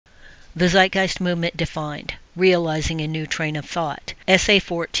The Zeitgeist Movement Defined, Realizing a New Train of Thought. Essay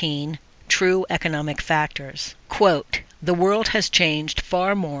 14, True Economic Factors. Quote, "The world has changed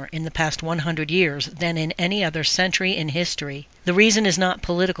far more in the past 100 years than in any other century in history. The reason is not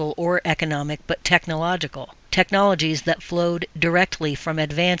political or economic, but technological. Technologies that flowed directly from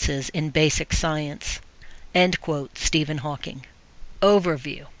advances in basic science." End quote, Stephen Hawking.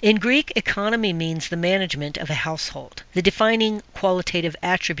 Overview. In Greek, economy means the management of a household. The defining qualitative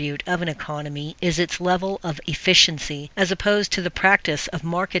attribute of an economy is its level of efficiency, as opposed to the practice of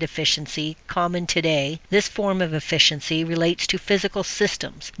market efficiency common today. This form of efficiency relates to physical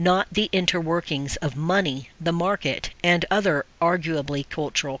systems, not the interworkings of money, the market, and other arguably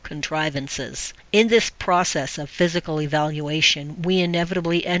cultural contrivances. In this process of physical evaluation, we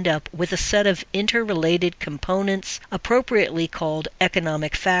inevitably end up with a set of interrelated components appropriately called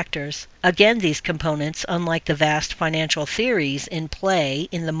economic factors. Again, these components, unlike the vast financial theories in play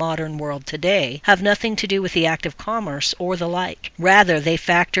in the modern world today, have nothing to do with the act of commerce or the like. Rather, they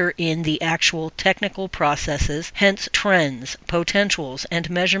factor in the actual technical processes, hence trends, potentials, and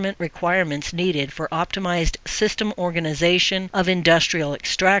measurement requirements needed for optimized system organization of industrial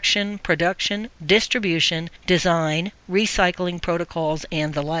extraction, production, distribution, design, recycling protocols,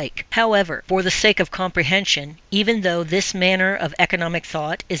 and the like. However, for the sake of comprehension, even though this manner of economic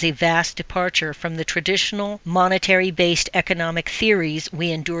thought is a vast departure from the traditional monetary-based economic theories we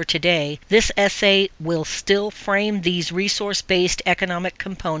endure today, this essay will still frame these resource-based economic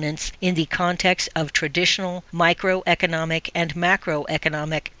components in the context of traditional microeconomic and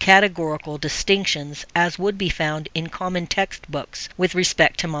macroeconomic categorical distinctions as would be found in common textbooks with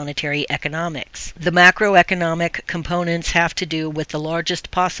respect to monetary economics. The macroeconomic components have to do with the largest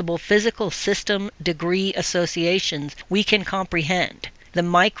possible physical system degree associations we can comprehend. The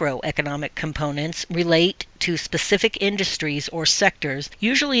microeconomic components relate to specific industries or sectors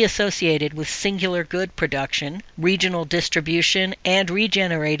usually associated with singular good production, regional distribution, and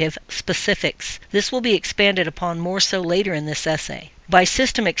regenerative specifics. This will be expanded upon more so later in this essay. By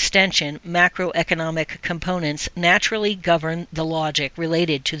system extension, macroeconomic components naturally govern the logic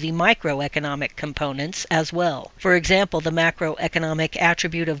related to the microeconomic components as well. For example, the macroeconomic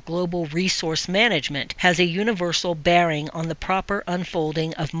attribute of global resource management has a universal bearing on the proper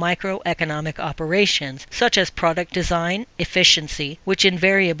unfolding of microeconomic operations, such as product design, efficiency, which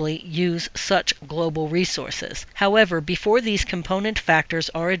invariably use such global resources. However, before these component factors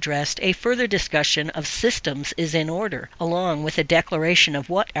are addressed, a further discussion of systems is in order, along with a declaration of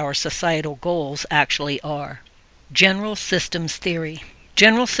what our societal goals actually are. General systems theory.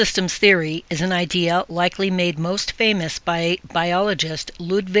 General systems theory is an idea likely made most famous by biologist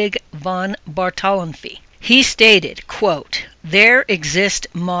Ludwig von Bartholomew. He stated, quote, "There exist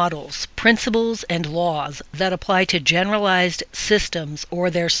models, principles, and laws that apply to generalized systems or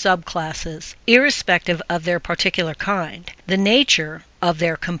their subclasses, irrespective of their particular kind. The nature of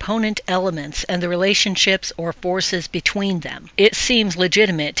their component elements and the relationships or forces between them. It seems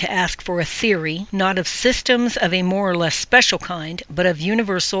legitimate to ask for a theory, not of systems of a more or less special kind, but of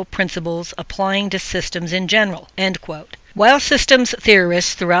universal principles applying to systems in general." End quote. While systems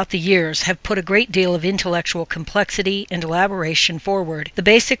theorists throughout the years have put a great deal of intellectual complexity and elaboration forward, the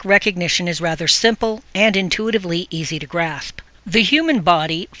basic recognition is rather simple and intuitively easy to grasp. The human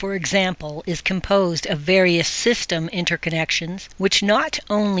body, for example, is composed of various system interconnections which not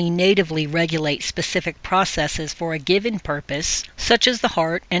only natively regulate specific processes for a given purpose, such as the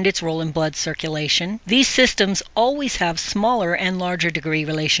heart and its role in blood circulation. These systems always have smaller and larger degree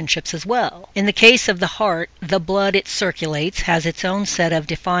relationships as well. In the case of the heart, the blood it circulates has its own set of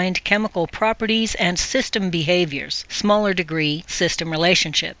defined chemical properties and system behaviors, smaller degree system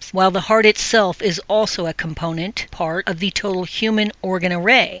relationships, while the heart itself is also a component part of the total human organ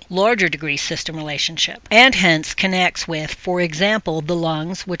array, larger degree system relationship, and hence connects with, for example, the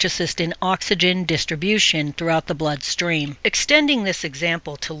lungs, which assist in oxygen distribution throughout the bloodstream. Extending this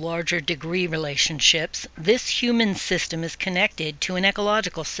example to larger degree relationships, this human system is connected to an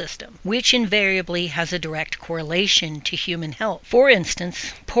ecological system, which invariably has a direct correlation to human health. For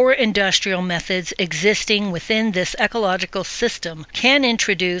instance, poor industrial methods existing within this ecological system can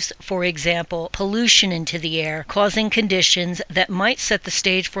introduce, for example, pollution into the air, causing conditions that might set the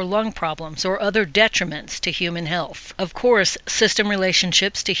stage for lung problems or other detriments to human health. Of course, system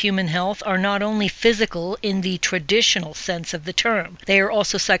relationships to human health are not only physical in the traditional sense of the term, they are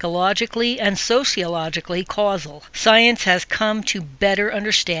also psychologically and sociologically causal. Science has come to better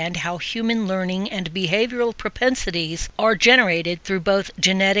understand how human learning and behavioral propensities are generated through both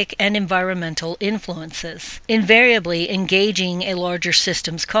genetic and environmental influences, invariably engaging a larger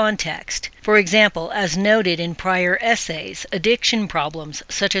systems context. For example, as noted in prior essays, addiction problems,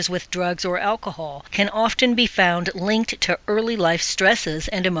 such as with drugs or alcohol, can often be found linked to early life stresses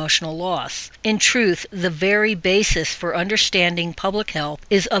and emotional loss. In truth, the very basis for understanding public health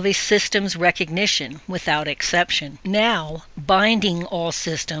is of a systems recognition, without exception. Now, binding all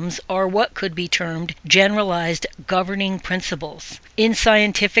systems are what could be termed generalized governing principles. In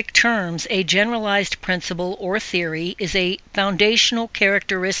scientific terms, a generalized principle or theory is a foundational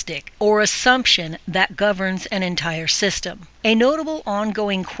characteristic or assumption that governs an entire system. A notable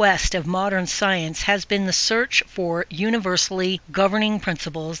ongoing quest of modern science has been the search for universally governing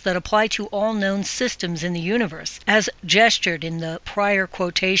principles that apply to all known systems in the universe, as gestured in the prior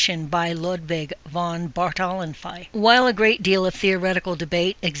quotation by Ludwig von Bartholomew. While a great deal of theoretical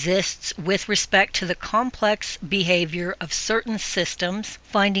debate exists with respect to the complex behavior of certain systems,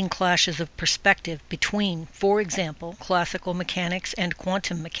 finding clashes of perspective between, for example, classical mechanics and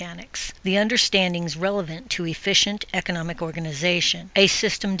quantum mechanics, the understandings relevant to efficient economic organization, a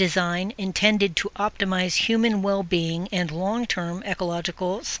system design intended to optimize human well-being and long-term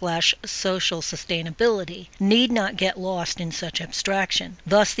ecological/social sustainability, need not get lost in such abstraction.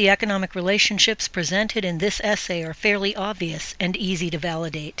 Thus, the economic relationships presented in this essay are fairly obvious and easy to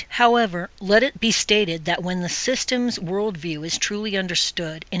validate. However, let it be stated that when the system's worldview is truly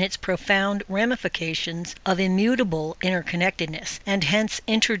understood in its profound ramifications of immutable interconnectedness, and hence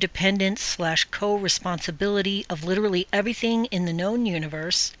interdependence/co-responsibility of literally everything in the known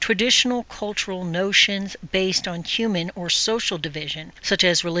universe, traditional cultural notions based on human or social division, such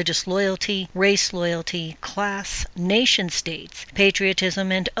as religious loyalty, race loyalty, class, nation-states,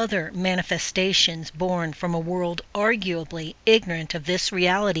 patriotism, and other manifestations born from a world arguably ignorant of this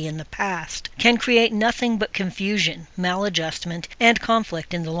reality in the past, can create nothing but confusion, maladjustment, and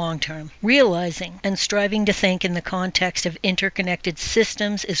conflict in the long term. Realizing and striving to think in the context of interconnected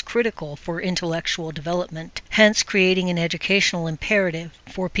systems is critical for intellectual development, hence creating an educational imperative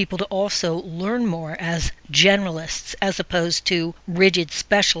for people to also learn more as generalists as opposed to rigid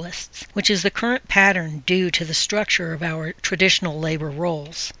specialists, which is the current pattern due to the structure of our traditional labor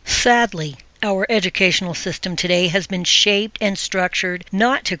roles. Sadly, our educational system today has been shaped and structured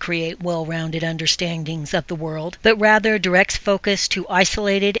not to create well-rounded understandings of the world, but rather directs focus to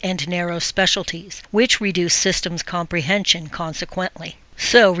isolated and narrow specialties, which reduce systems comprehension consequently.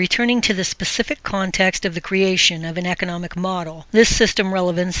 So, returning to the specific context of the creation of an economic model, this system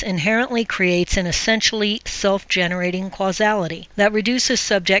relevance inherently creates an essentially self-generating causality that reduces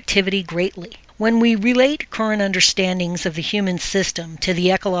subjectivity greatly. When we relate current understandings of the human system to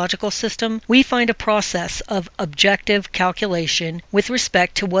the ecological system, we find a process of objective calculation with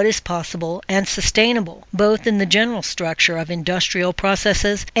respect to what is possible and sustainable, both in the general structure of industrial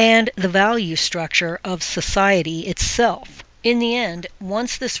processes and the value structure of society itself. In the end,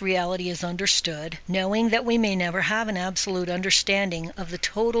 once this reality is understood, knowing that we may never have an absolute understanding of the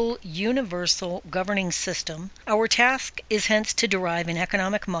total universal governing system, our task is hence to derive an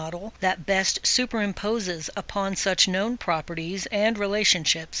economic model that best superimposes upon such known properties and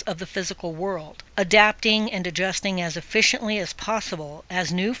relationships of the physical world, adapting and adjusting as efficiently as possible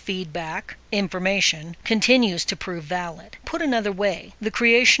as new feedback, information, continues to prove valid. Put another way, the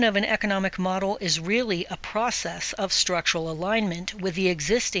creation of an economic model is really a process of structural alignment with the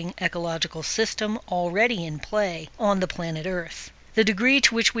existing ecological system already in play on the planet Earth. The degree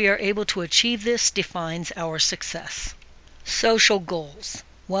to which we are able to achieve this defines our success. Social goals.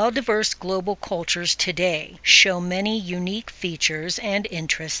 While diverse global cultures today show many unique features and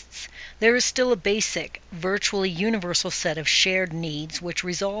interests, there is still a basic, virtually universal set of shared needs which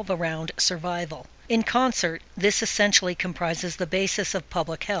revolve around survival. In concert, this essentially comprises the basis of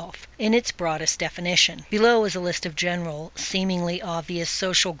public health, in its broadest definition. Below is a list of general, seemingly obvious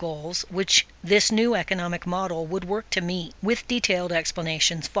social goals which this new economic model would work to meet, with detailed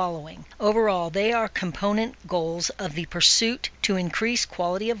explanations following. Overall, they are component goals of the pursuit to increase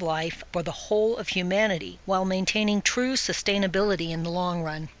quality of life for the whole of humanity, while maintaining true sustainability in the long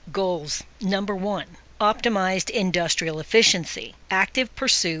run. Goals. Number 1. Optimized industrial efficiency, active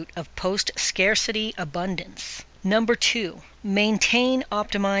pursuit of post-scarcity abundance. Number 2, maintain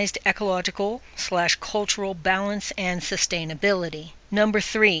optimized ecological/cultural balance and sustainability. Number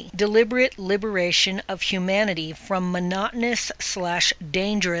 3, deliberate liberation of humanity from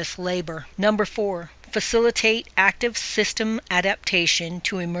monotonous/dangerous labor. Number 4, facilitate active system adaptation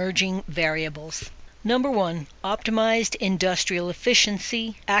to emerging variables. Number 1. Optimized industrial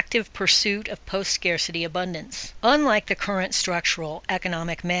efficiency, active pursuit of post-scarcity abundance. Unlike the current structural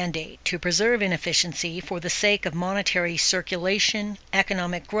economic mandate to preserve inefficiency for the sake of monetary circulation,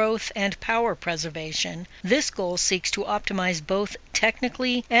 economic growth, and power preservation, this goal seeks to optimize both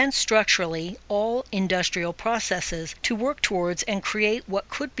technically and structurally all industrial processes to work towards and create what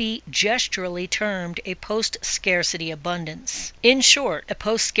could be gesturally termed a post-scarcity abundance. In short, a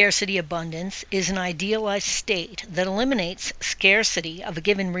post-scarcity abundance is an idealized state that eliminates scarcity of a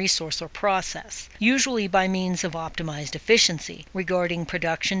given resource or process, usually by means of optimized efficiency regarding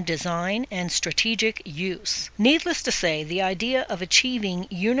production design and strategic use. Needless to say, the idea of achieving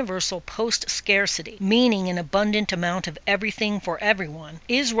universal post-scarcity, meaning an abundant amount of everything for everyone,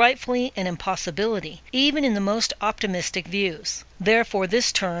 is rightfully an impossibility, even in the most optimistic views. Therefore,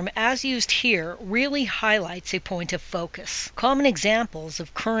 this term, as used here, really highlights a point of focus. Common examples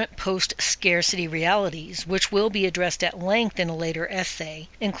of current post-scarcity realities, which will be addressed at length in a later essay,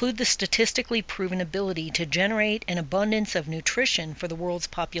 include the statistically proven ability to generate an abundance of nutrition for the world's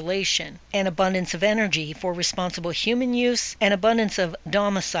population, an abundance of energy for responsible human use, an abundance of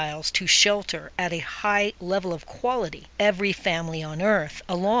domiciles to shelter at a high level of quality every family on Earth,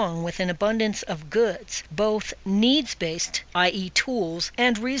 along with an abundance of goods, both needs-based, i.e. tools,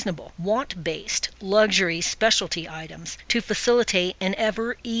 and reasonable, want-based, luxury specialty items to facilitate an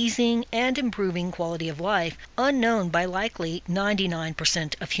ever-easing and improving quality of life unknown by likely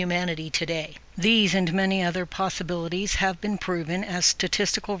 99% of humanity today. These and many other possibilities have been proven as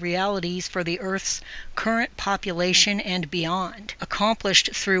statistical realities for the Earth's current population and beyond,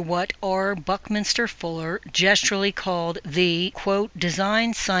 accomplished through what R. Buckminster Fuller gesturally called the, quote,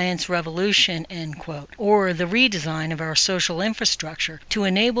 design science revolution, end quote, or the redesign of our social infrastructure to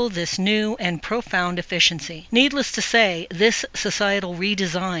enable this new and profound efficiency. Needless to say, this societal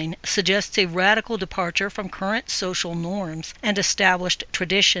redesign suggests a radical departure from current social norms and established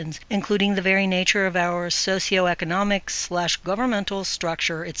traditions, including the very nature of our socioeconomic/governmental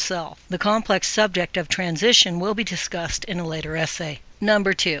structure itself. The complex subject of transition will be discussed in a later essay.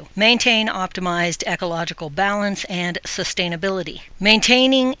 Number 2, maintain optimized ecological balance and sustainability.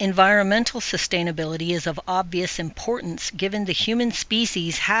 Maintaining environmental sustainability is of obvious importance given the human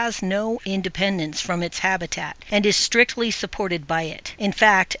species has no independence from its habitat and is strictly supported by it. In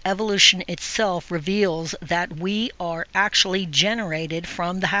fact, evolution itself reveals that we are actually generated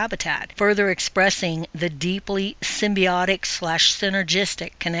from the habitat, further expressing the deeply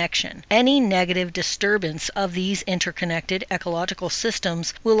symbiotic/synergistic connection. Any negative disturbance of these interconnected ecological systems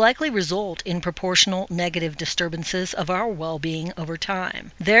will likely result in proportional negative disturbances of our well-being over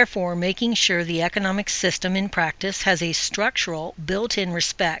time. Therefore, making sure the economic system in practice has a structural, built-in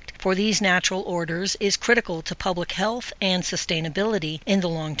respect for these natural orders is critical to public health and sustainability in the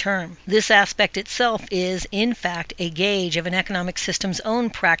long term. This aspect itself is, in fact, a gauge of an economic system's own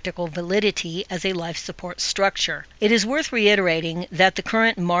practical validity as a life support structure. It is worth reiterating that the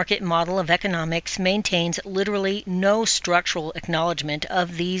current market model of economics maintains literally no structural acknowledgement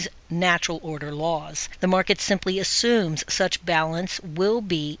of these natural order laws. The market simply assumes such balance will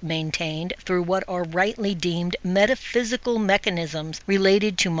be maintained through what are rightly deemed metaphysical mechanisms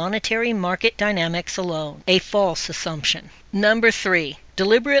related to monetary market dynamics alone, a false assumption. Number 3,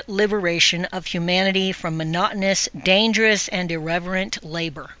 deliberate liberation of humanity from monotonous, dangerous, and irreverent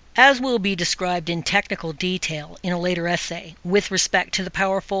labor. As will be described in technical detail in a later essay, with respect to the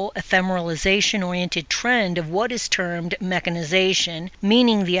powerful ephemeralization-oriented trend of what is termed mechanization,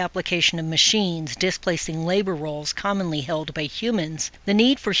 meaning the application of machines displacing labor roles commonly held by humans, the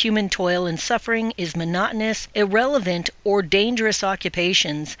need for human toil and suffering is monotonous, irrelevant, or dangerous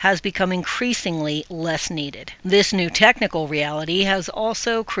occupations has become increasingly less needed. This new technical reality has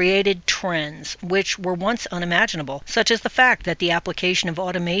also created trends which were once unimaginable, such as the fact that the application of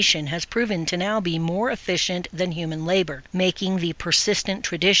automation has proven to now be more efficient than human labor, making the persistent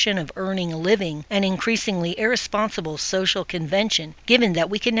tradition of earning a living an increasingly irresponsible social convention, given that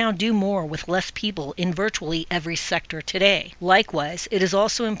we can now do more with less people in virtually every sector today. Likewise, it is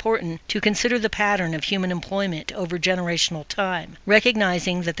also important to consider the pattern of human employment over generational time,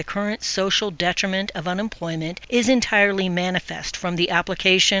 recognizing that the current social detriment of unemployment is entirely manifest from the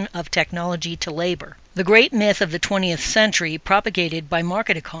application of technology to labor. The great myth of the 20th century, propagated by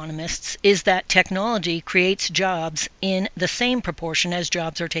market economists, is that technology creates jobs in the same proportion as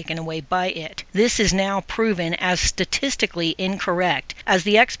jobs are taken away by it. This is now proven as statistically incorrect, as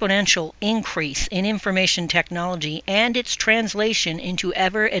the exponential increase in information technology and its translation into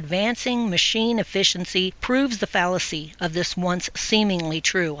ever-advancing machine efficiency proves the fallacy of this once seemingly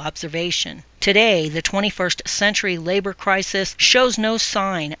true observation. Today, the 21st century labor crisis shows no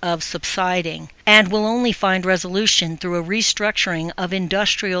sign of subsiding and will only find resolution through a restructuring of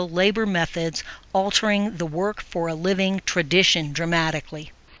industrial labor methods, altering the work for a living tradition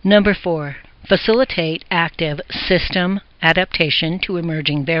dramatically. Number 4. Facilitate active system adaptation to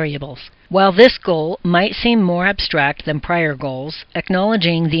emerging variables. While this goal might seem more abstract than prior goals,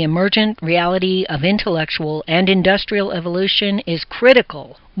 acknowledging the emergent reality of intellectual and industrial evolution is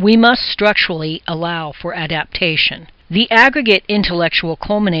critical. We must structurally allow for adaptation. The aggregate intellectual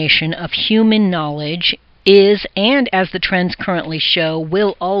culmination of human knowledge is, and as the trends currently show,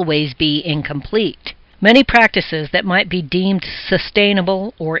 will always be incomplete. Many practices that might be deemed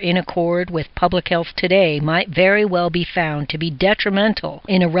sustainable or in accord with public health today might very well be found to be detrimental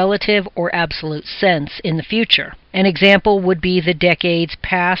in a relative or absolute sense in the future. An example would be the decades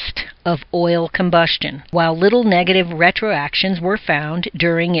past of oil combustion. While little negative retroactions were found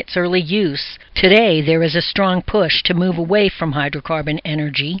during its early use, today there is a strong push to move away from hydrocarbon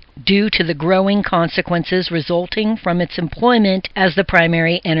energy due to the growing consequences resulting from its employment as the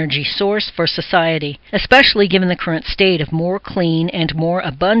primary energy source for society, especially given the current state of more clean and more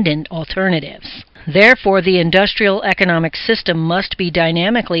abundant alternatives. Therefore, the industrial economic system must be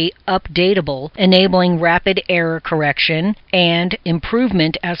dynamically updatable, enabling rapid error correction and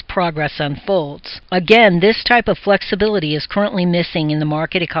improvement as progress unfolds. Again, this type of flexibility is currently missing in the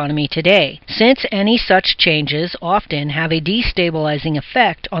market economy today, since any such changes often have a destabilizing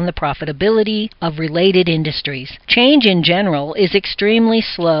effect on the profitability of related industries. Change in general is extremely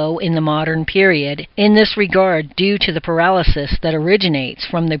slow in the modern period in this regard due to the paralysis that originates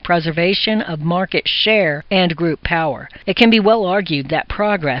from the preservation of market share and group power. It can be well argued that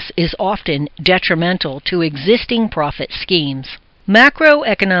progress is often detrimental to existing profit schemes.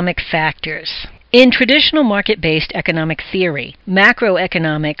 Macroeconomic factors. In traditional market-based economic theory,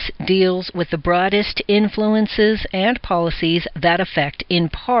 macroeconomics deals with the broadest influences and policies that affect, in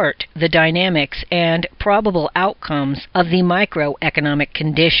part, the dynamics and probable outcomes of the microeconomic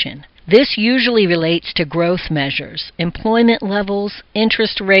condition. This usually relates to growth measures, employment levels,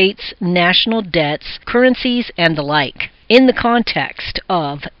 interest rates, national debts, currencies, and the like. In the context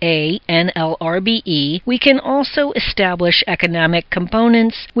of a NLRBE, we can also establish economic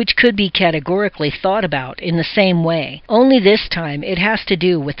components which could be categorically thought about in the same way. Only this time it has to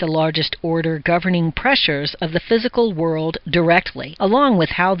do with the largest order governing pressures of the physical world directly, along with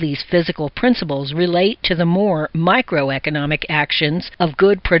how these physical principles relate to the more microeconomic actions of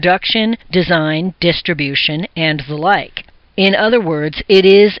good production, design, distribution, and the like. In other words, it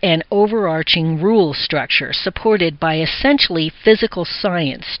is an overarching rule structure supported by essentially physical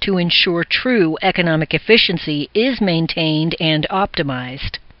science to ensure true economic efficiency is maintained and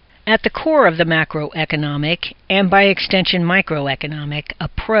optimized. At the core of the macroeconomic, and by extension microeconomic,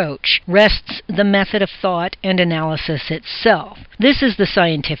 approach rests the method of thought and analysis itself. This is the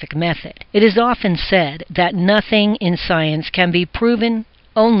scientific method. It is often said that nothing in science can be proven,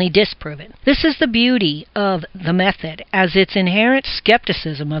 only disproven. This is the beauty of the method, as its inherent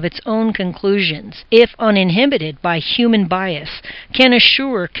skepticism of its own conclusions, if uninhibited by human bias, can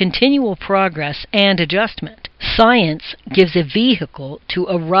assure continual progress and adjustment. Science gives a vehicle to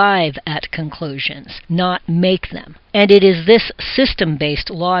arrive at conclusions, not make them. And it is this system-based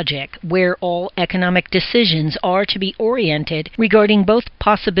logic where all economic decisions are to be oriented regarding both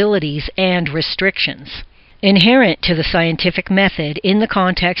possibilities and restrictions. Inherent to the scientific method in the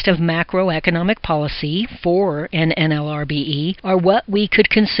context of macroeconomic policy for an NLRBE are what we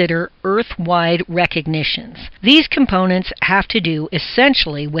could consider Earth-wide recognitions. These components have to do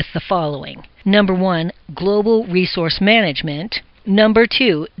essentially with the following. Number 1, global resource management. Number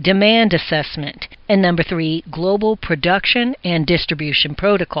 2, demand assessment. And number 3, global production and distribution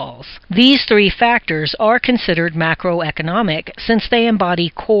protocols. These three factors are considered macroeconomic since they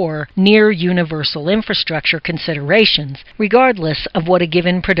embody core, near-universal infrastructure considerations, regardless of what a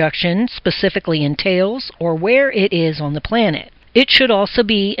given production specifically entails or where it is on the planet. It should also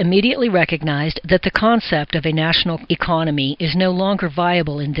be immediately recognized that the concept of a national economy is no longer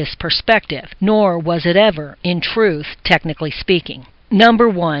viable in this perspective, nor was it ever, in truth, technically speaking. Number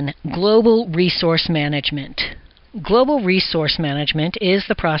 1, global resource management. Global resource management is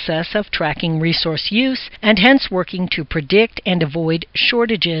the process of tracking resource use and hence working to predict and avoid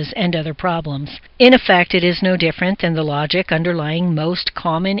shortages and other problems. In effect, it is no different than the logic underlying most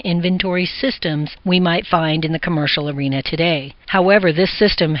common inventory systems we might find in the commercial arena today. However, this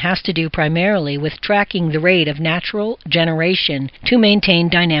system has to do primarily with tracking the rate of natural generation to maintain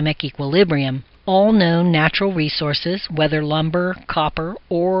dynamic equilibrium. All known natural resources, whether lumber, copper,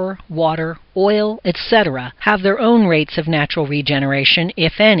 ore, water, oil, etc., have their own rates of natural regeneration,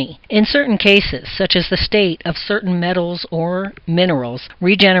 if any. In certain cases, such as the state of certain metals or minerals,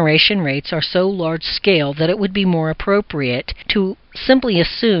 regeneration rates are so large-scale that it would be more appropriate to simply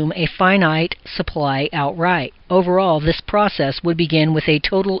assume a finite supply outright. Overall, this process would begin with a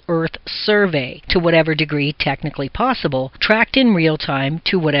total Earth survey, to whatever degree technically possible, tracked in real time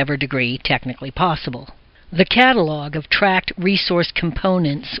to whatever degree technically possible. The catalog of tracked resource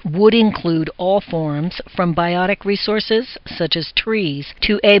components would include all forms from biotic resources, such as trees,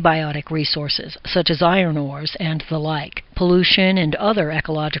 to abiotic resources, such as iron ores and the like. Pollution and other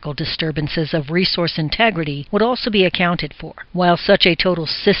ecological disturbances of resource integrity would also be accounted for. While such a total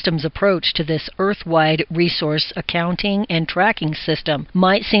systems approach to this Earth-wide resource accounting and tracking system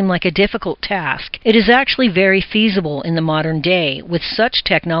might seem like a difficult task, it is actually very feasible in the modern day, with such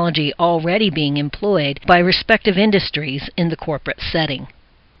technology already being employed by respective industries in the corporate setting.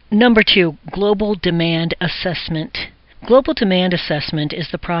 Number 2, global demand assessment. Global demand assessment is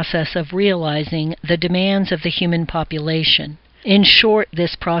the process of realizing the demands of the human population. In short,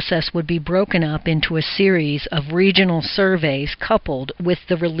 this process would be broken up into a series of regional surveys coupled with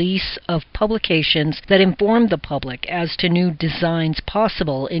the release of publications that inform the public as to new designs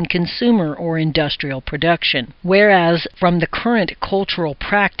possible in consumer or industrial production. Whereas from the current cultural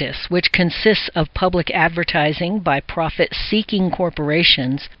practice, which consists of public advertising by profit-seeking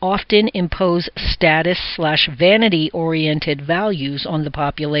corporations, often impose status/vanity-oriented values on the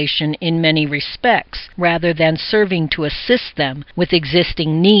population in many respects, rather than serving to assist them with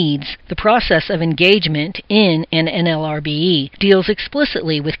existing needs, the process of engagement in an NLRBE deals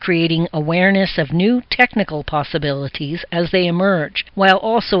explicitly with creating awareness of new technical possibilities as they emerge, while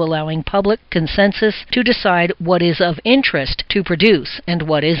also allowing public consensus to decide what is of interest to produce and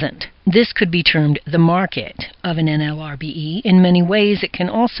what isn't. This could be termed the market of an NLRBE. In many ways, it can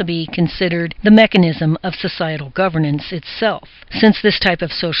also be considered the mechanism of societal governance itself, since this type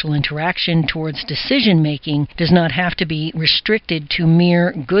of social interaction towards decision-making does not have to be restricted to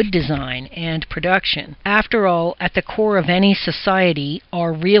mere good design and production. After all, at the core of any society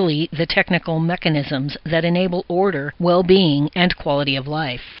are really the technical mechanisms that enable order, well-being, and quality of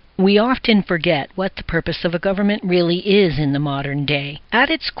life. We often forget what the purpose of a government really is in the modern day. At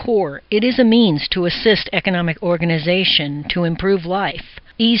its core, it is a means to assist economic organization to improve life,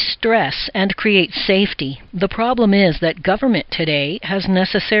 ease stress, and create safety. The problem is that government today has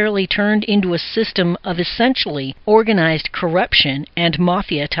necessarily turned into a system of essentially organized corruption and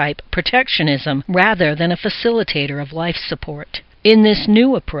mafia-type protectionism rather than a facilitator of life support. In this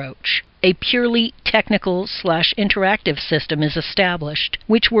new approach, a purely technical/interactive system is established,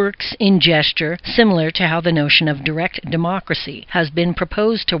 which works in gesture similar to how the notion of direct democracy has been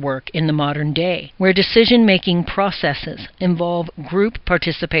proposed to work in the modern day, where decision-making processes involve group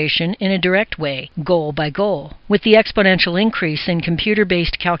participation in a direct way, goal by goal. With the exponential increase in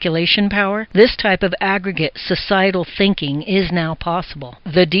computer-based calculation power, this type of aggregate societal thinking is now possible.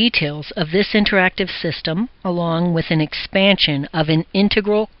 The details of this interactive system, along with an expansion of an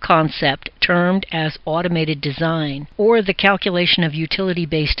integral concept termed as automated design, or the calculation of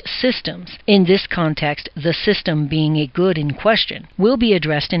utility-based systems, in this context the system being a good in question, will be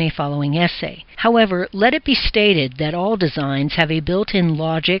addressed in a following essay. However, let it be stated that all designs have a built-in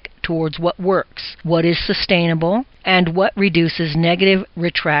logic towards what works, what is sustainable, and what reduces negative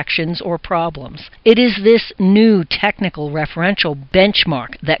retractions or problems. It is this new technical referential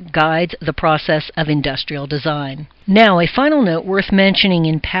benchmark that guides the process of industrial design. Now, a final note worth mentioning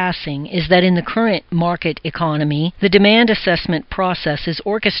in passing is that in the current market economy, the demand assessment process is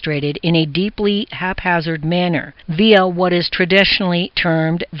orchestrated in a deeply haphazard manner via what is traditionally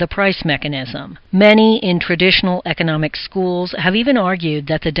termed the price mechanism. Many in traditional economic schools have even argued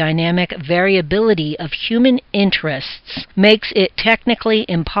that the dynamic variability of human interests makes it technically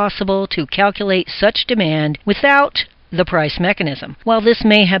impossible to calculate such demand without the price mechanism. While this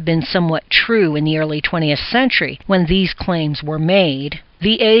may have been somewhat true in the early 20th century when these claims were made,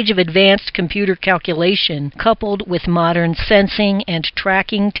 the age of advanced computer calculation, coupled with modern sensing and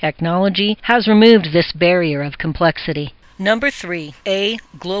tracking technology, has removed this barrier of complexity. Number 3, A,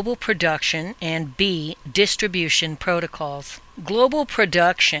 global production, and B, distribution protocols. Global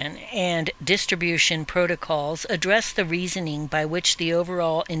production and distribution protocols address the reasoning by which the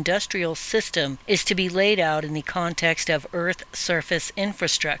overall industrial system is to be laid out in the context of Earth surface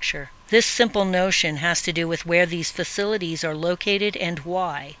infrastructure. This simple notion has to do with where these facilities are located and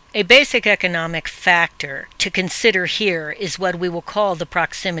why. A basic economic factor to consider here is what we will call the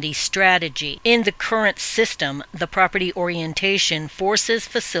proximity strategy. In the current system, the property orientation forces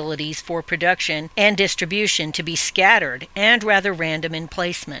facilities for production and distribution to be scattered and rather random in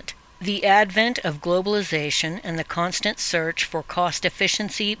placement. The advent of globalization and the constant search for cost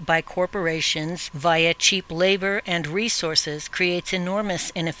efficiency by corporations via cheap labor and resources creates enormous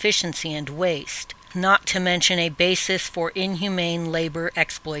inefficiency and waste, not to mention a basis for inhumane labor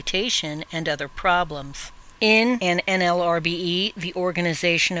exploitation and other problems. In an NLRBE, the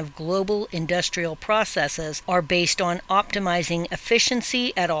organization of global industrial processes are based on optimizing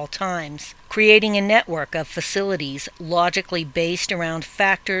efficiency at all times, creating a network of facilities logically based around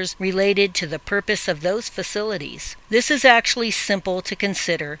factors related to the purpose of those facilities. This is actually simple to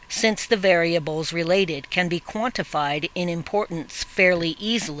consider since the variables related can be quantified in importance fairly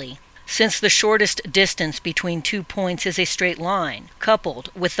easily. Since the shortest distance between 2 points is a straight line, coupled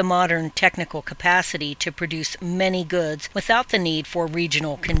with the modern technical capacity to produce many goods without the need for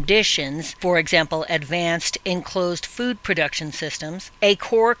regional conditions, for example, advanced enclosed food production systems, a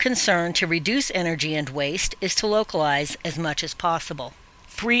core concern to reduce energy and waste is to localize as much as possible.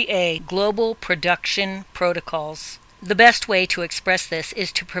 3A. Global Production Protocols. The best way to express this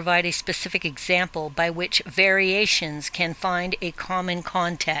is to provide a specific example by which variations can find a common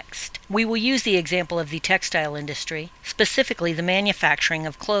context. We will use the example of the textile industry, specifically the manufacturing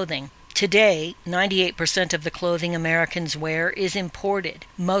of clothing. Today, 98% of the clothing Americans wear is imported,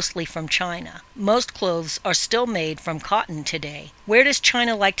 mostly from China. Most clothes are still made from cotton today. Where does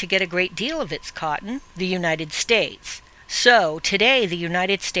China like to get a great deal of its cotton? The United States. So, today the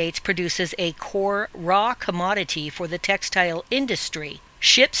United States produces a core raw commodity for the textile industry,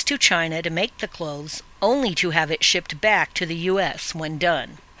 ships to China to make the clothes, only to have it shipped back to the U.S. when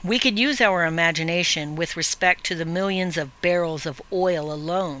done. We could use our imagination with respect to the millions of barrels of oil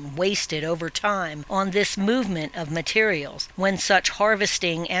alone wasted over time on this movement of materials, when such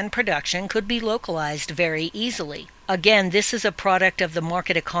harvesting and production could be localized very easily. Again, this is a product of the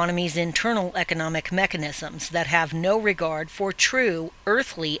market economy's internal economic mechanisms that have no regard for true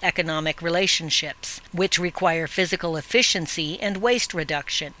earthly economic relationships, which require physical efficiency and waste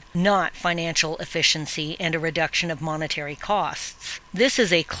reduction, not financial efficiency and a reduction of monetary costs. This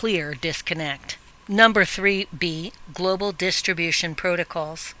is a clear disconnect. Number 3B, Global Distribution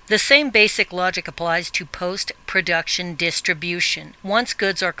Protocols. The same basic logic applies to post-production distribution. Once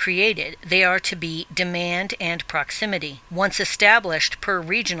goods are created, they are to be demand and proximity. Once established per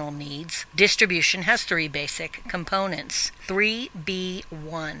regional needs, distribution has 3 basic components.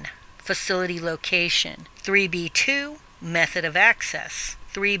 3B1, Facility Location. 3B2, Method of Access.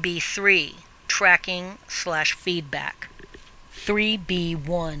 3B3, Tracking/feedback.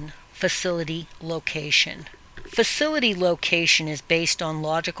 3B1, Facility location. Facility location is based on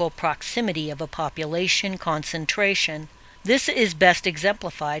logical proximity of a population concentration. This is best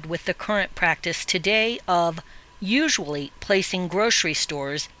exemplified with the current practice today of usually placing grocery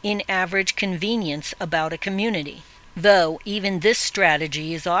stores in average convenience about a community, though even this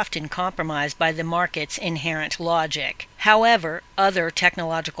strategy is often compromised by the market's inherent logic. However, other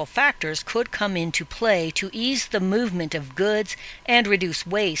technological factors could come into play to ease the movement of goods and reduce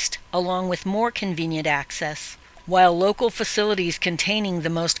waste, along with more convenient access. While local facilities containing the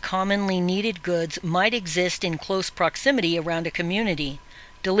most commonly needed goods might exist in close proximity around a community,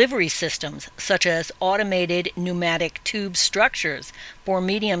 delivery systems, such as automated pneumatic tube structures for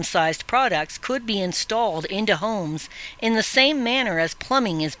medium-sized products, could be installed into homes in the same manner as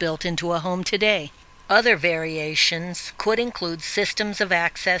plumbing is built into a home today. Other variations could include systems of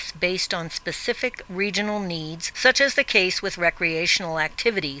access based on specific regional needs, such as the case with recreational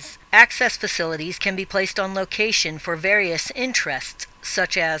activities. Access facilities can be placed on location for various interests,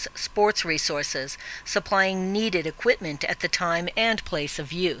 such as sports resources, supplying needed equipment at the time and place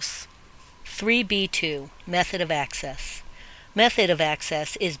of use. 3B2, Method of Access. Method of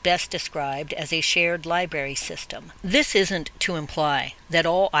access is best described as a shared library system. This isn't to imply that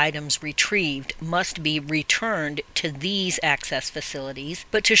all items retrieved must be returned to these access facilities,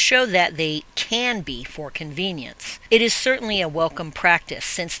 but to show that they can be for convenience. It is certainly a welcome practice,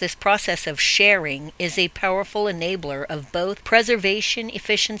 since this process of sharing is a powerful enabler of both preservation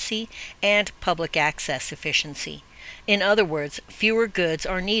efficiency and public access efficiency. In other words, fewer goods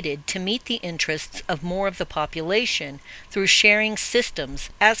are needed to meet the interests of more of the population through sharing systems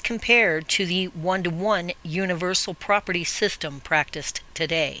as compared to the one-to-one universal property system practiced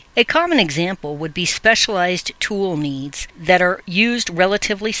today. A common example would be specialized tool needs that are used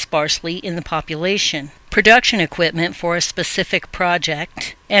relatively sparsely in the population. production equipment for a specific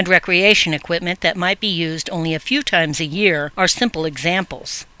project, and recreation equipment that might be used only a few times a year are simple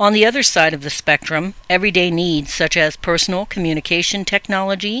examples. On the other side of the spectrum, everyday needs such as personal communication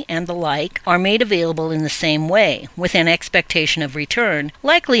technology and the like are made available in the same way, with an expectation of return,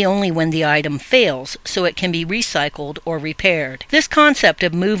 likely only when the item fails, so it can be recycled or repaired. This concept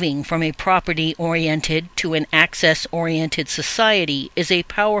of moving from a property-oriented to an access-oriented society is a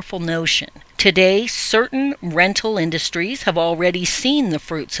powerful notion. Today, certain rental industries have already seen the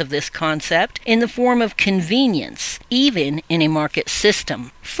fruits of this concept in the form of convenience, even in a market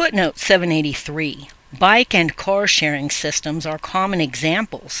system. Footnote 783. Bike and car sharing systems are common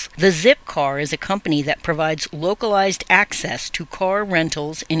examples. The Zip Car is a company that provides localized access to car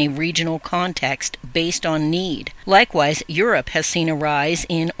rentals in a regional context based on need. Likewise, Europe has seen a rise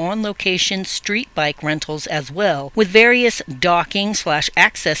in on-location street bike rentals as well, with various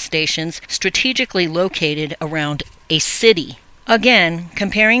docking/access stations strategically located around a city. Again,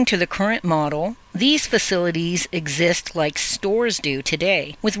 comparing to the current model, these facilities exist like stores do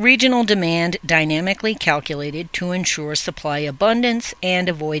today, with regional demand dynamically calculated to ensure supply abundance and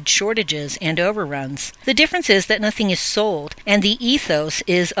avoid shortages and overruns. The difference is that nothing is sold, and the ethos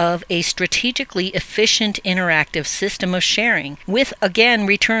is of a strategically efficient interactive system of sharing, with, again,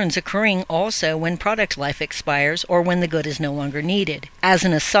 returns occurring also when product life expires or when the good is no longer needed. As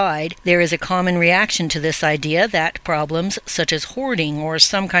an aside, there is a common reaction to this idea that problems such as hoarding or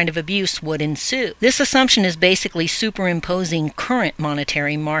some kind of abuse would ensue. This assumption is basically superimposing current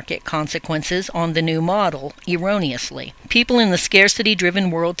monetary market consequences on the new model, erroneously. People in the scarcity-driven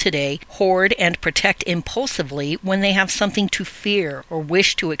world today hoard and protect impulsively when they have something to fear or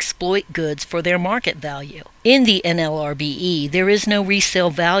wish to exploit goods for their market value. In the NLRBE, there is no resale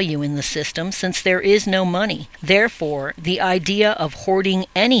value in the system since there is no money. Therefore, the idea of hoarding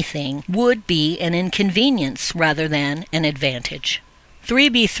anything would be an inconvenience rather than an advantage.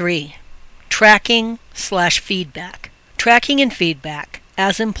 3B3. Tracking/feedback. Tracking and feedback,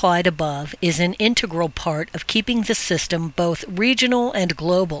 as implied above, is an integral part of keeping the system both regional and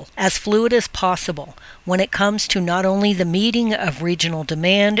global, as fluid as possible, when it comes to not only the meeting of regional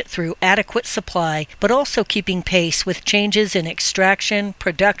demand through adequate supply, but also keeping pace with changes in extraction,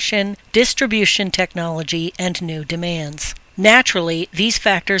 production, distribution technology, and new demands. Naturally, these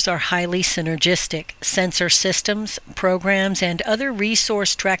factors are highly synergistic. Sensor systems, programs, and other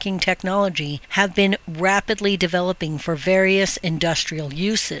resource tracking technology have been rapidly developing for various industrial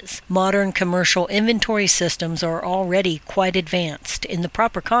uses. Modern commercial inventory systems are already quite advanced in the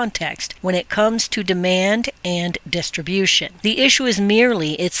proper context when it comes to demand and distribution. The issue is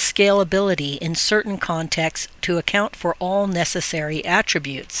merely its scalability in certain contexts to account for all necessary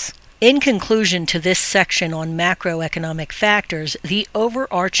attributes. In conclusion to this section on macroeconomic factors, the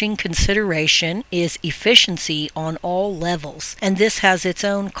overarching consideration is efficiency on all levels, and this has its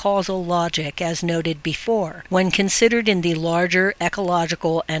own causal logic as noted before, when considered in the larger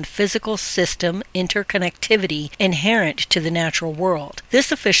ecological and physical system interconnectivity inherent to the natural world.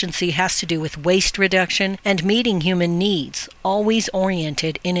 This efficiency has to do with waste reduction and meeting human needs, always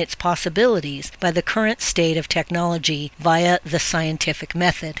oriented in its possibilities by the current state of technology via the scientific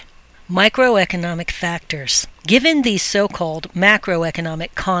method. Microeconomic factors. Given these so-called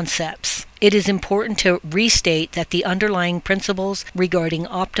macroeconomic concepts, it is important to restate that the underlying principles regarding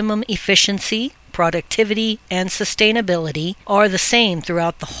optimum efficiency, productivity, and sustainability are the same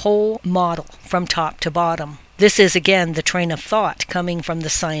throughout the whole model from top to bottom. This is again the train of thought coming from the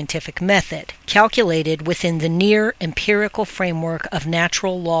scientific method, calculated within the near empirical framework of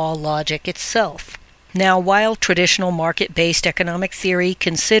natural law logic itself. Now, while traditional market-based economic theory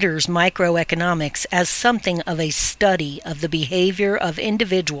considers microeconomics as something of a study of the behavior of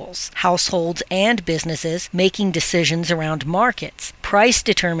individuals, households, and businesses making decisions around markets, price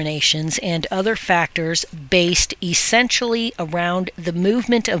determinations, and other factors based essentially around the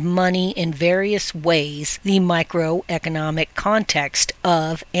movement of money in various ways, the microeconomic context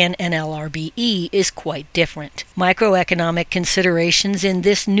of an NLRBE is quite different. Microeconomic considerations in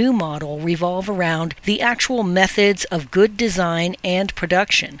this new model revolve around the actual methods of good design and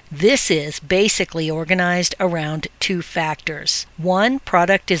production. This is basically organized around two factors. 1,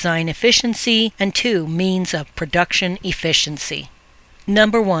 product design efficiency, and 2, means of production efficiency.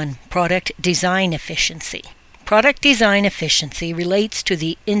 Number 1, product design efficiency. Product design efficiency relates to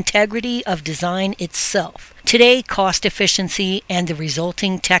the integrity of design itself, Today, cost efficiency and the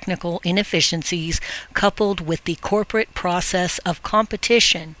resulting technical inefficiencies, coupled with the corporate process of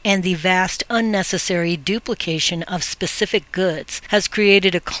competition and the vast unnecessary duplication of specific goods, has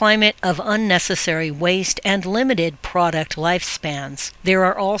created a climate of unnecessary waste and limited product lifespans. There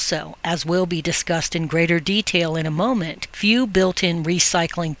are also, as will be discussed in greater detail in a moment, few built-in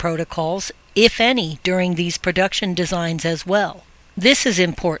recycling protocols, if any, during these production designs as well. This is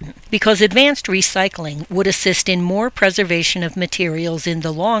important because advanced recycling would assist in more preservation of materials in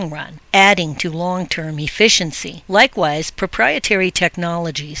the long run, adding to long-term efficiency. Likewise, proprietary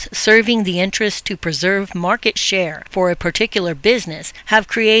technologies serving the interest to preserve market share for a particular business have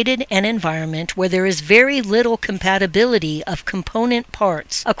created an environment where there is very little compatibility of component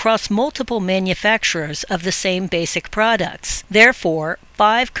parts across multiple manufacturers of the same basic products. Therefore,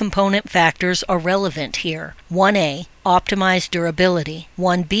 5 component factors are relevant here. 1A, optimized durability.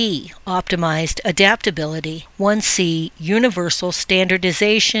 1B, optimized adaptability. 1C, universal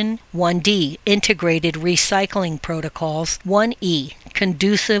standardization. 1D, integrated recycling protocols. 1E,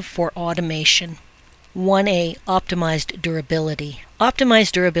 conducive for automation. 1A, optimized durability.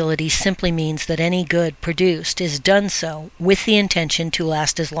 Optimized durability simply means that any good produced is done so with the intention to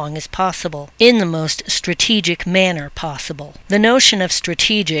last as long as possible, in the most strategic manner possible. The notion of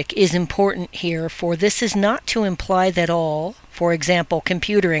strategic is important here, for this is not to imply that all, for example,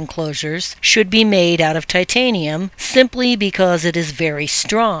 computer enclosures, should be made out of titanium simply because it is very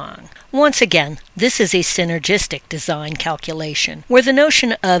strong. Once again, this is a synergistic design calculation, where the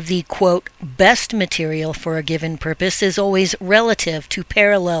notion of the, quote, best material for a given purpose is always relative to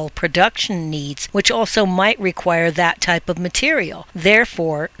parallel production needs, which also might require that type of material.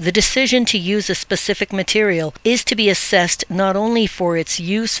 Therefore, the decision to use a specific material is to be assessed not only for its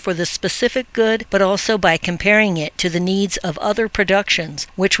use for the specific good, but also by comparing it to the needs of other productions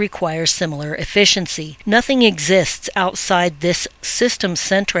which require similar efficiency. Nothing exists outside this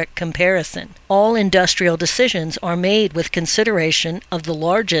system-centric comparison. All industrial decisions are made with consideration of the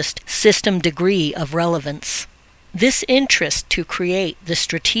largest system degree of relevance. This interest to create the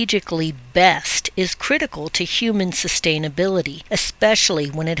strategically best is critical to human sustainability, especially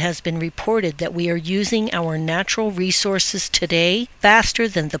when it has been reported that we are using our natural resources today faster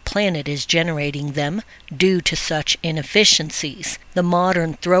than the planet is generating them due to such inefficiencies. The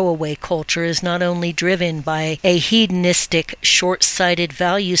modern throwaway culture is not only driven by a hedonistic, short-sighted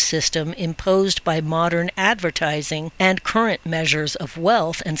value system imposed by modern advertising and current measures of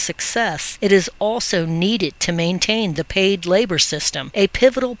wealth and success, it is also needed to maintain the paid labor system, a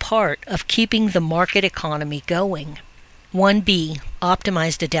pivotal part of keeping the market economy going. 1B,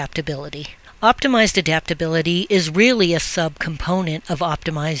 optimized adaptability. Optimized adaptability is really a subcomponent of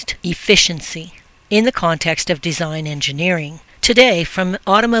optimized efficiency in the context of design engineering. Today, from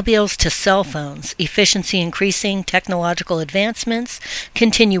automobiles to cell phones, efficiency increasing technological advancements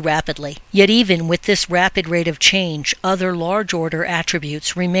continue rapidly. Yet even with this rapid rate of change, other large-order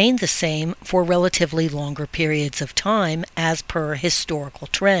attributes remain the same for relatively longer periods of time as per historical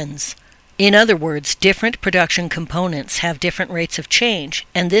trends. In other words, different production components have different rates of change,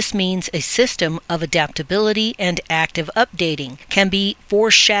 and this means a system of adaptability and active updating can be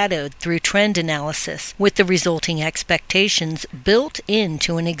foreshadowed through trend analysis, with the resulting expectations built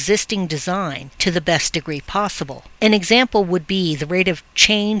into an existing design to the best degree possible. An example would be the rate of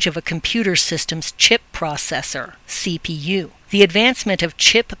change of a computer system's chip processor, CPU. The advancement of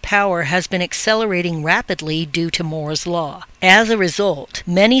chip power has been accelerating rapidly due to Moore's law. As a result,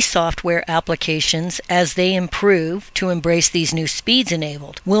 many software applications, as they improve to embrace these new speeds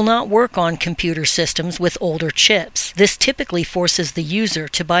enabled, will not work on computer systems with older chips. This typically forces the user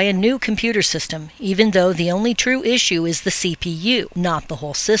to buy a new computer system, even though the only true issue is the CPU, not the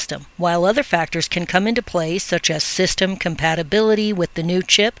whole system. While other factors can come into play, such as system compatibility with the new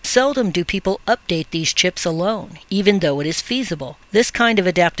chip, seldom do people update these chips alone, even though it is feasible. This kind of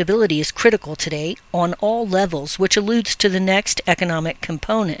adaptability is critical today on all levels, which alludes to the next economic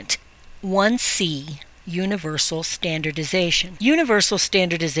component. 1C, universal standardization. Universal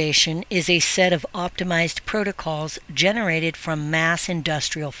standardization is a set of optimized protocols generated from mass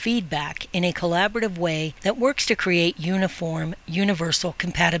industrial feedback in a collaborative way that works to create uniform, universal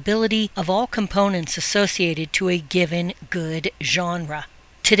compatibility of all components associated to a given good genre.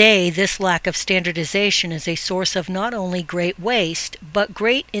 Today, this lack of standardization is a source of not only great waste, but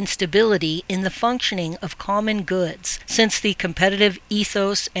great instability in the functioning of common goods, since the competitive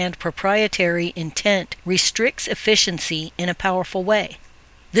ethos and proprietary intent restricts efficiency in a powerful way.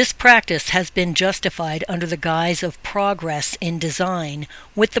 This practice has been justified under the guise of progress in design,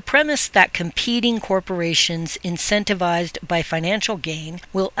 with the premise that competing corporations incentivized by financial gain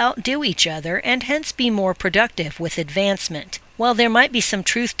will outdo each other and hence be more productive with advancement. While there might be some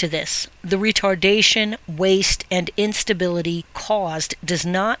truth to this, the retardation, waste, and instability caused does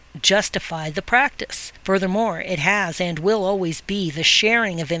not justify the practice. Furthermore, it has and will always be the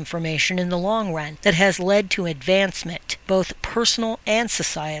sharing of information in the long run that has led to advancement, both personal and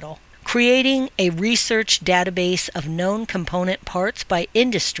societal. Creating a research database of known component parts by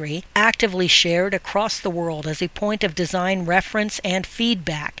industry, actively shared across the world as a point of design reference and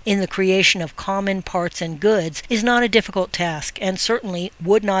feedback in the creation of common parts and goods, is not a difficult task and certainly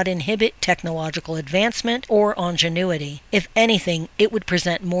would not inhibit technological advancement or ingenuity. If anything, it would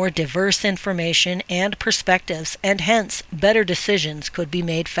present more diverse information and perspectives, and hence better decisions could be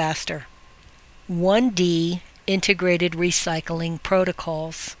made faster. 1D Integrated Recycling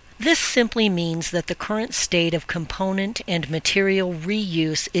Protocols. This simply means that the current state of component and material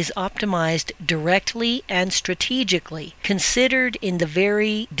reuse is optimized directly and strategically, considered in the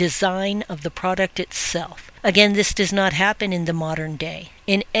very design of the product itself. Again, this does not happen in the modern day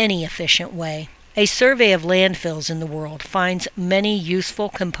in any efficient way. A survey of landfills in the world finds many useful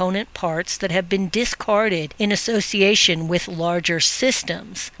component parts that have been discarded in association with larger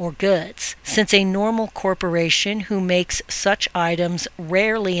systems or goods. Since a normal corporation who makes such items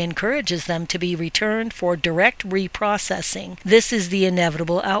rarely encourages them to be returned for direct reprocessing, this is the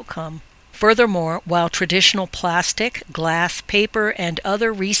inevitable outcome. Furthermore, while traditional plastic, glass, paper, and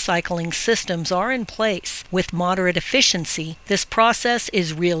other recycling systems are in place with moderate efficiency, this process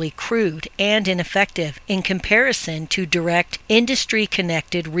is really crude and ineffective in comparison to direct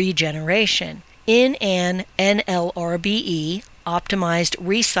industry-connected regeneration. In an NLRBE, optimized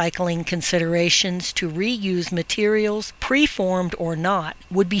recycling considerations to reuse materials, preformed or not,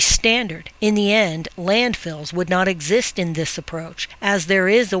 would be standard. In the end, landfills would not exist in this approach, as there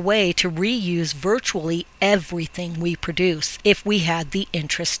is a way to reuse virtually everything we produce if we had the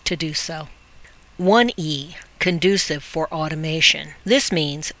interest to do so. 1E, conducive for automation. This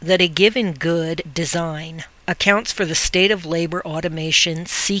means that a given good design accounts for the state of labor automation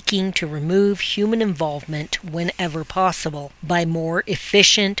seeking to remove human involvement whenever possible by more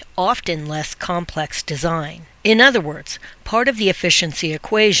efficient, often less complex design. In other words, part of the efficiency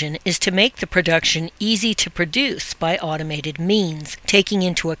equation is to make the production easy to produce by automated means, taking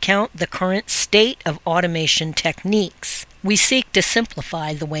into account the current state of automation techniques. We seek to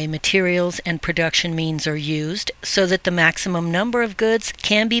simplify the way materials and production means are used so that the maximum number of goods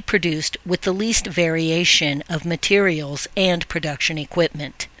can be produced with the least variation of materials and production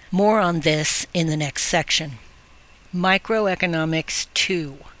equipment. More on this in the next section. Microeconomics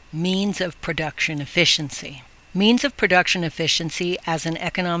 2. Means of production efficiency. Means of production efficiency as an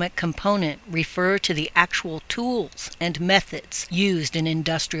economic component refer to the actual tools and methods used in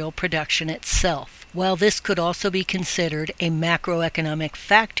industrial production itself. While this could also be considered a macroeconomic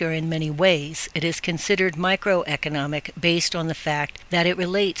factor in many ways, it is considered microeconomic based on the fact that it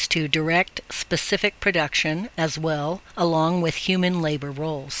relates to direct, specific production as well, along with human labor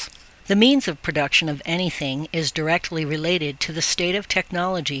roles. The means of production of anything is directly related to the state of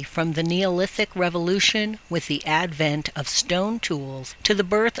technology from the Neolithic Revolution with the advent of stone tools to the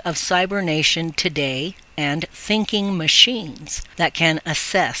birth of cybernation today and thinking machines that can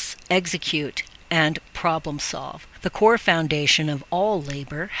assess, execute, and problem solve. The core foundation of all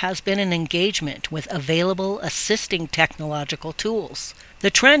labor has been an engagement with available assisting technological tools. The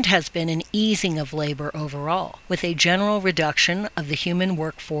trend has been an easing of labor overall, with a general reduction of the human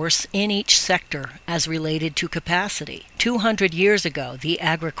workforce in each sector as related to capacity. 200 years ago, the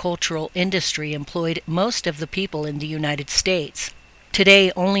agricultural industry employed most of the people in the United States.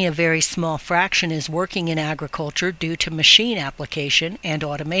 Today, only a very small fraction is working in agriculture due to machine application and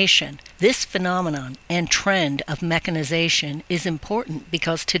automation. This phenomenon and trend of mechanization is important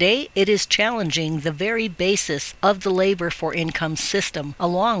because today it is challenging the very basis of the labor for income system,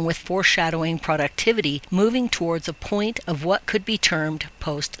 along with foreshadowing productivity moving towards a point of what could be termed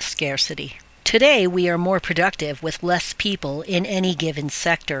post-scarcity. Today, we are more productive with less people in any given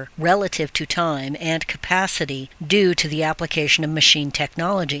sector relative to time and capacity due to the application of machine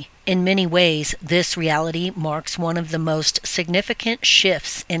technology. In many ways, this reality marks one of the most significant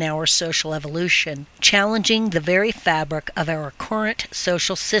shifts in our social evolution, challenging the very fabric of our current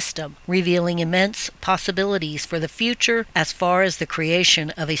social system, revealing immense possibilities for the future as far as the creation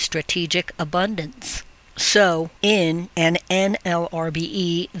of a strategic abundance. So, in an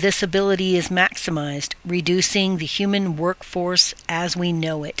NLRBE, this ability is maximized, reducing the human workforce as we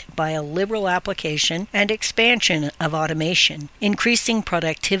know it by a liberal application and expansion of automation, increasing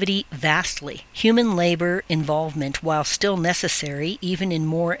productivity vastly. Human labor involvement, while still necessary even in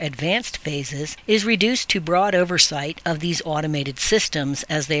more advanced phases, is reduced to broad oversight of these automated systems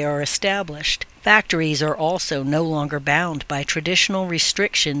as they are established. Factories are also no longer bound by traditional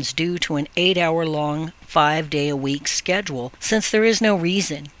restrictions due to an 8-hour-long, 5-day-a-week schedule, since there is no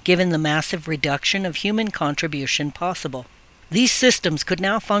reason, given the massive reduction of human contribution possible. These systems could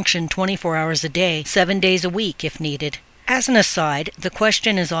now function 24 hours a day, 7 days a week if needed. As an aside, the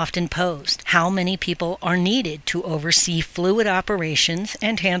question is often posed: how many people are needed to oversee fluid operations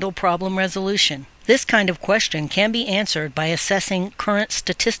and handle problem resolution? This kind of question can be answered by assessing current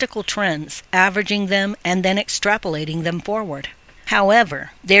statistical trends, averaging them, and then extrapolating them forward.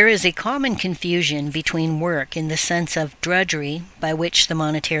 However, there is a common confusion between work in the sense of drudgery, by which the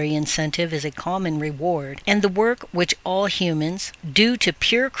monetary incentive is a common reward, and the work which all humans, due to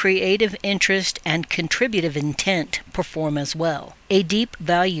pure creative interest and contributive intent, perform as well. A deep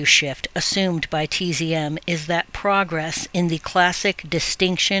value shift assumed by TZM is that progress in the classic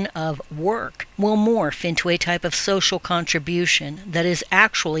distinction of work will morph into a type of social contribution that is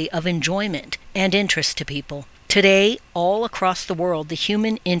actually of enjoyment and interest to people. Today, all across the world, the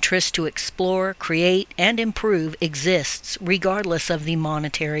human interest to explore, create, and improve exists regardless of the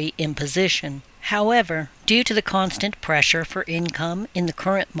monetary imposition. However, due to the constant pressure for income in the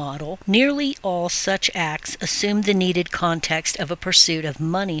current model, nearly all such acts assume the needed context of a pursuit of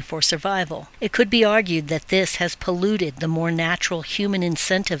money for survival. It could be argued that this has polluted the more natural human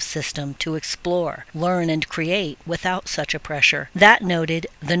incentive system to explore, learn, and create without such a pressure. That noted,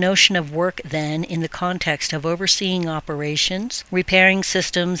 the notion of work then in the context of overseeing operations, repairing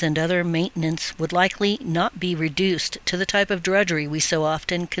systems, and other maintenance would likely not be reduced to the type of drudgery we so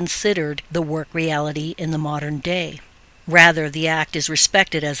often considered the work reality in the modern day. Rather, the act is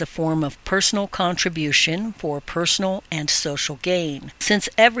respected as a form of personal contribution for personal and social gain, since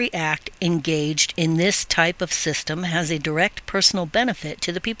every act engaged in this type of system has a direct personal benefit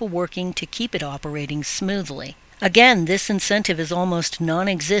to the people working to keep it operating smoothly. Again, this incentive is almost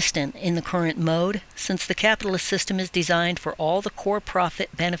non-existent in the current mode, since the capitalist system is designed for all the core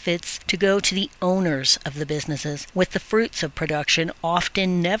profit benefits to go to the owners of the businesses, with the fruits of production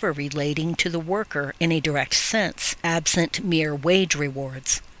often never relating to the worker in a direct sense, absent mere wage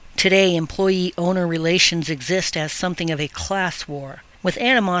rewards. Today, employee-owner relations exist as something of a class war, with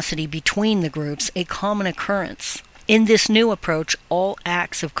animosity between the groups a common occurrence. In this new approach, all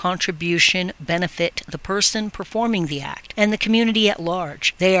acts of contribution benefit the person performing the act and the community at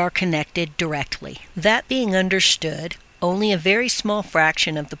large. They are connected directly. That being understood, only a very small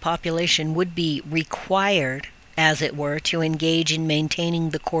fraction of the population would be required, as it were, to engage in maintaining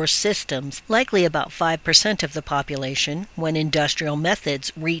the core systems, likely about 5% of the population, when industrial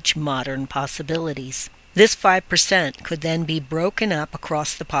methods reach modern possibilities. This 5% could then be broken up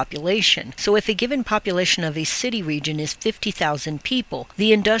across the population. So if a given population of a city region is 50,000 people,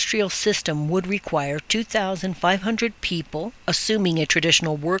 the industrial system would require 2,500 people, assuming a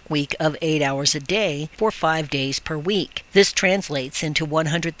traditional work week of 8 hours a day, for 5 days per week. This translates into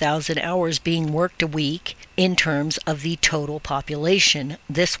 100,000 hours being worked a week in terms of the total population.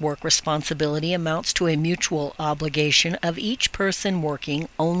 This work responsibility amounts to a mutual obligation of each person working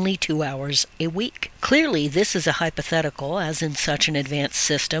only 2 hours a week. Clearly, this is a hypothetical, as in such an advanced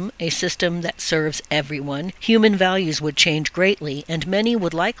system, a system that serves everyone, human values would change greatly, and many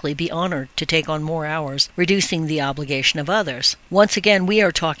would likely be honored to take on more hours, reducing the obligation of others. Once again, we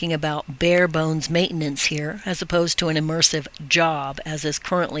are talking about bare-bones maintenance here, as opposed to an immersive job, as is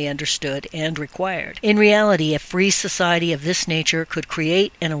currently understood and required. In reality, a free society of this nature could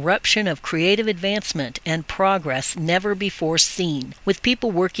create an eruption of creative advancement and progress never before seen, with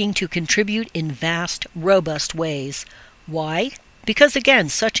people working to contribute in vast, robust ways. Why? Because again,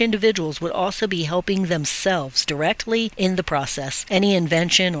 such individuals would also be helping themselves directly in the process. Any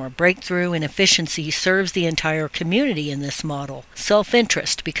invention or breakthrough in efficiency serves the entire community in this model.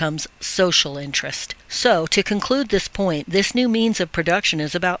 Self-interest becomes social interest. So, to conclude this point, this new means of production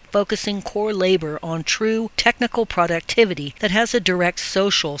is about focusing core labor on true technical productivity that has a direct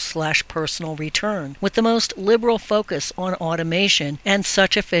social/personal return, with the most liberal focus on automation and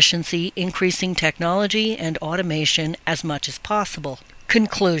such efficiency increasing technology and automation as much as possible.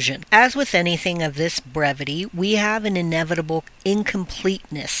 Conclusion. As with anything of this brevity, we have an inevitable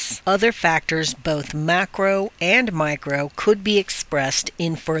incompleteness. Other factors, both macro and micro, could be expressed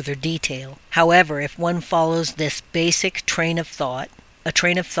in further detail. However, if one follows this basic train of thought, a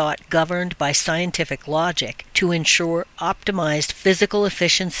train of thought governed by scientific logic to ensure optimized physical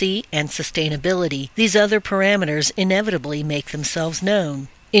efficiency and sustainability, these other parameters inevitably make themselves known.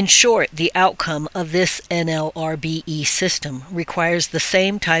 In short, the outcome of this NLRBE system requires the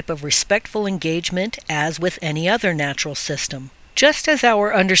same type of respectful engagement as with any other natural system. Just as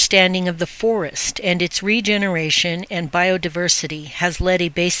our understanding of the forest and its regeneration and biodiversity has led a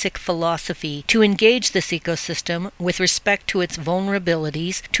basic philosophy to engage this ecosystem with respect to its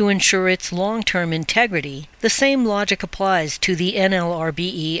vulnerabilities to ensure its long-term integrity, the same logic applies to the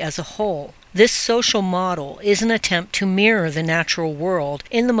NLRBE as a whole. This social model is an attempt to mirror the natural world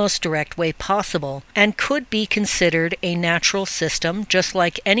in the most direct way possible and could be considered a natural system just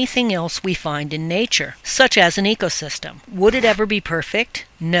like anything else we find in nature, such as an ecosystem. Would it ever be perfect?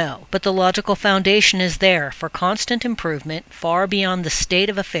 No, but the logical foundation is there for constant improvement far beyond the state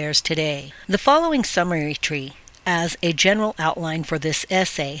of affairs today. The following summary tree, as a general outline for this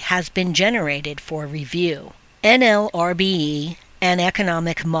essay, has been generated for review. NLRBE, an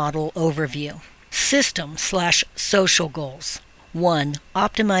economic model overview. System/social goals. 1.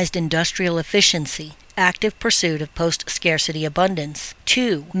 Optimized industrial efficiency, active pursuit of post-scarcity abundance.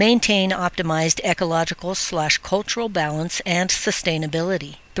 2. Maintain optimized ecological/cultural balance and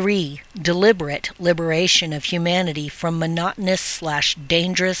sustainability. 3. Deliberate liberation of humanity from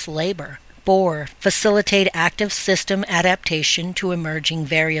monotonous/dangerous labor. 4. Facilitate active system adaptation to emerging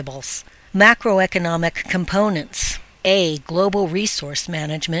variables. Macroeconomic components. A. Global resource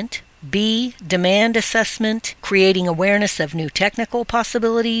management. B. Demand assessment, creating awareness of new technical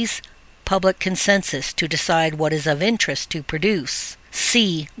possibilities. Public consensus to decide what is of interest to produce.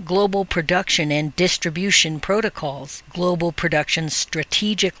 C. Global production and distribution protocols. Global production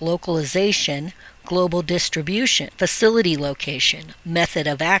strategic localization. Global distribution, facility location, method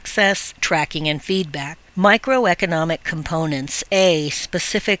of access, tracking and feedback. Microeconomic components. A.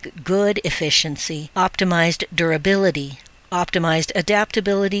 Specific good efficiency, optimized durability, optimized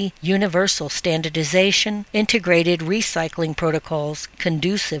adaptability, universal standardization, integrated recycling protocols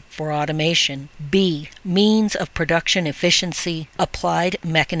conducive for automation. B. Means of production efficiency, applied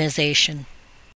mechanization.